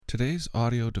Today's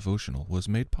audio devotional was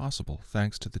made possible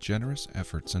thanks to the generous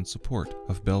efforts and support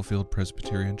of Bellefield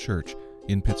Presbyterian Church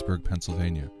in Pittsburgh,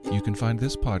 Pennsylvania. You can find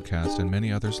this podcast and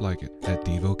many others like it at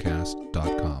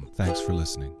Devocast.com. Thanks for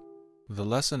listening. The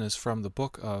lesson is from the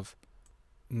book of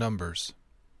Numbers,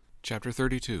 chapter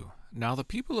 32. Now the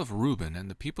people of Reuben and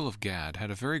the people of Gad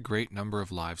had a very great number of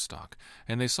livestock,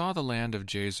 and they saw the land of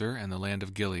Jazer and the land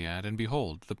of Gilead, and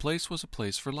behold, the place was a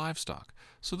place for livestock.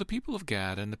 So the people of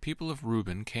Gad and the people of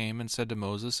Reuben came and said to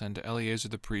Moses and to Eleazar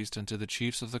the priest and to the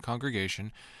chiefs of the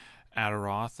congregation,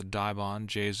 Ataroth, Dibon,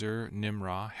 Jazer,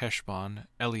 Nimrah, Heshbon,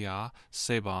 Eliah,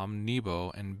 Sebam,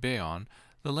 Nebo, and Beon,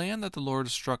 the land that the Lord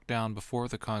struck down before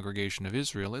the congregation of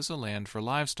Israel is a land for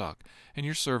livestock, and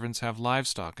your servants have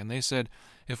livestock. And they said,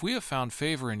 If we have found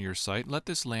favor in your sight, let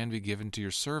this land be given to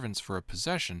your servants for a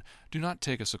possession. Do not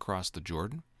take us across the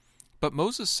Jordan. But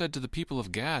Moses said to the people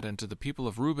of Gad and to the people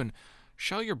of Reuben,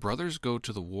 Shall your brothers go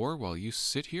to the war while you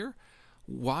sit here?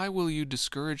 Why will you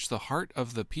discourage the heart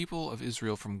of the people of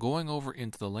Israel from going over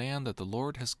into the land that the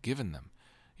Lord has given them?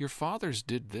 Your fathers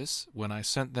did this when I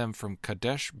sent them from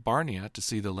Kadesh Barnea to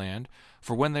see the land,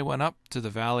 for when they went up to the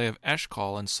valley of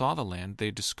Eshcol and saw the land, they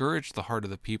discouraged the heart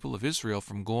of the people of Israel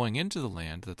from going into the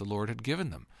land that the Lord had given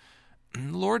them.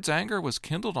 The Lord's anger was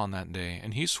kindled on that day,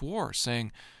 and he swore,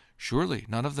 saying, Surely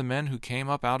none of the men who came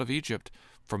up out of Egypt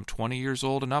from 20 years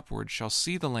old and upward shall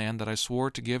see the land that I swore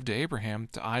to give to Abraham,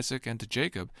 to Isaac, and to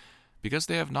Jacob, because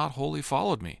they have not wholly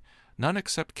followed me. None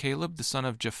except Caleb the son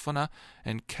of Jephunneh,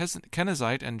 and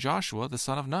Kenizzite, and Joshua the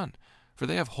son of Nun, for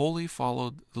they have wholly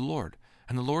followed the Lord.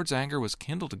 And the Lord's anger was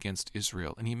kindled against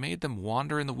Israel, and he made them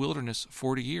wander in the wilderness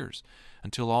 40 years,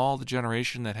 until all the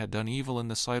generation that had done evil in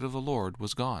the sight of the Lord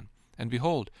was gone. And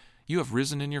behold, you have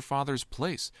risen in your father's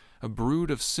place, a brood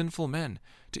of sinful men,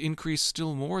 to increase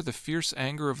still more the fierce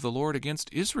anger of the Lord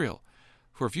against Israel.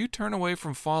 For if you turn away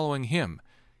from following him,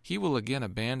 he will again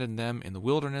abandon them in the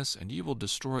wilderness, and you will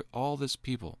destroy all this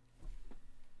people.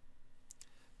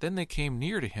 Then they came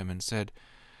near to him and said,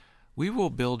 We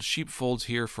will build sheepfolds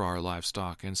here for our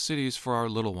livestock, and cities for our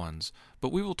little ones,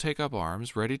 but we will take up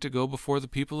arms, ready to go before the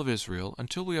people of Israel,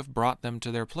 until we have brought them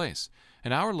to their place.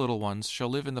 And our little ones shall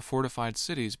live in the fortified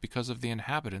cities because of the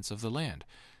inhabitants of the land.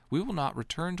 We will not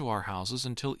return to our houses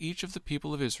until each of the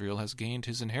people of Israel has gained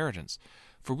his inheritance.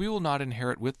 For we will not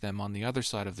inherit with them on the other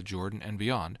side of the Jordan and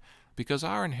beyond, because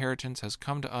our inheritance has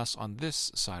come to us on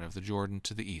this side of the Jordan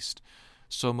to the east.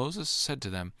 So Moses said to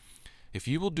them, If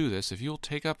you will do this, if you will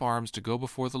take up arms to go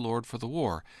before the Lord for the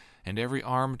war, and every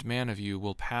armed man of you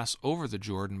will pass over the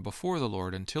Jordan before the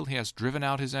Lord until he has driven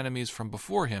out his enemies from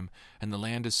before him, and the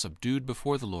land is subdued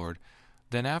before the Lord,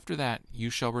 then after that you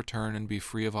shall return and be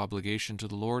free of obligation to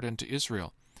the Lord and to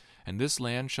Israel, and this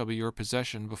land shall be your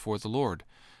possession before the Lord.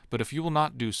 But if you will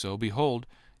not do so, behold,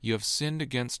 you have sinned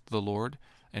against the Lord,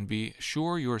 and be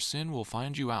sure your sin will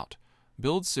find you out.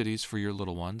 Build cities for your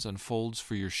little ones, and folds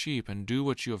for your sheep, and do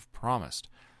what you have promised.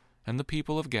 And the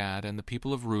people of Gad and the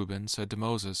people of Reuben said to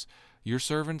Moses, Your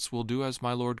servants will do as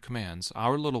my Lord commands.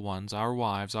 Our little ones, our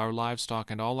wives, our livestock,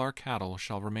 and all our cattle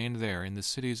shall remain there in the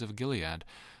cities of Gilead.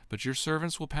 But your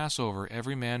servants will pass over,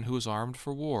 every man who is armed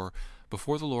for war,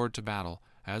 before the Lord to battle,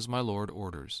 as my Lord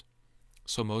orders.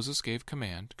 So Moses gave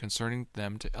command concerning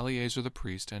them to Eleazar the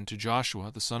priest, and to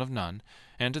Joshua the son of Nun,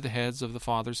 and to the heads of the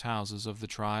fathers' houses of the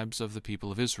tribes of the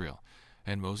people of Israel.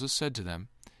 And Moses said to them,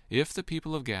 If the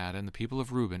people of Gad and the people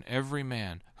of Reuben, every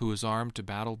man who is armed to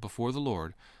battle before the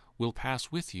Lord, will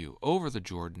pass with you over the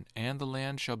Jordan, and the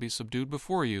land shall be subdued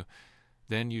before you,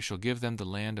 then you shall give them the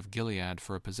land of Gilead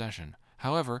for a possession.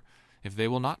 However, if they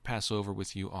will not pass over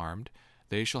with you armed,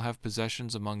 they shall have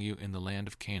possessions among you in the land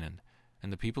of Canaan.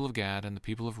 And the people of Gad and the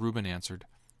people of Reuben answered,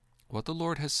 What the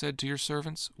Lord has said to your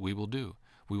servants, we will do.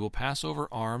 We will pass over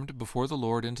armed before the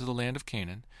Lord into the land of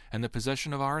Canaan, and the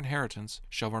possession of our inheritance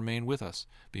shall remain with us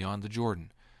beyond the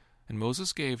Jordan. And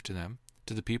Moses gave to them,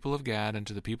 to the people of Gad and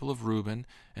to the people of Reuben,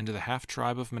 and to the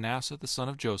half-tribe of Manasseh the son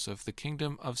of Joseph, the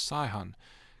kingdom of Sihon,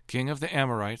 king of the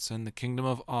Amorites, and the kingdom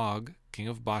of Og, king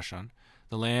of Bashan,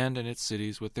 the land and its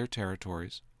cities with their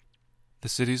territories, the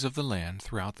cities of the land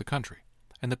throughout the country.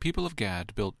 And the people of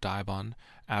Gad built Dibon,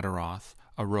 Ataroth,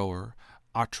 Aroer,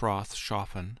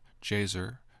 Atroth-Shophan,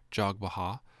 Jazer,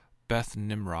 Jogbehah,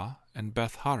 Beth-Nimrah, and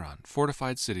Beth-Haran,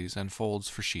 fortified cities and folds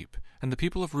for sheep. And the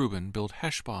people of Reuben built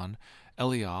Heshbon,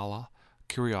 Elealeh,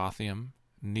 Kiriathaim,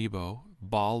 Nebo,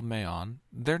 Baal-Meon,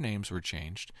 their names were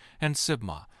changed, and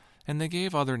Sibmah. And they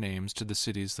gave other names to the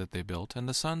cities that they built, and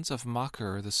the sons of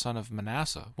Machir the son of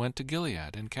Manasseh went to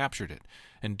Gilead and captured it,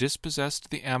 and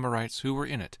dispossessed the Amorites who were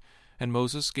in it. And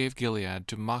Moses gave Gilead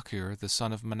to Machir the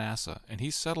son of Manasseh, and he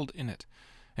settled in it.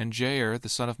 And Jair, the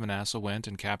son of Manasseh, went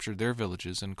and captured their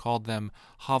villages, and called them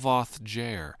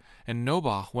Havoth-Jair. And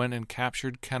Noba went and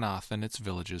captured Kenath and its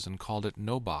villages, and called it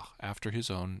Noba, after his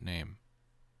own name.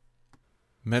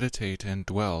 Meditate and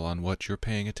dwell on what you're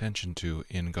paying attention to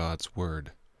in God's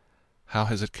Word. How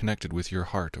has it connected with your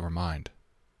heart or mind?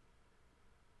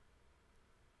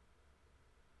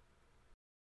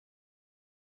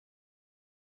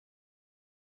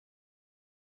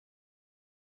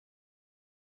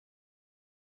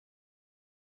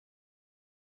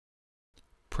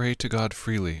 Pray to God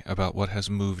freely about what has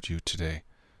moved you today.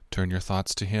 Turn your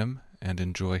thoughts to Him and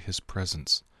enjoy His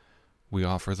presence. We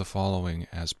offer the following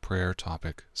as prayer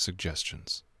topic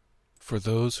suggestions: for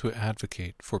those who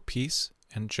advocate for peace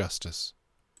and justice,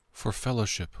 for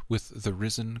fellowship with the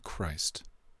risen Christ.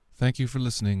 Thank you for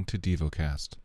listening to Devocast.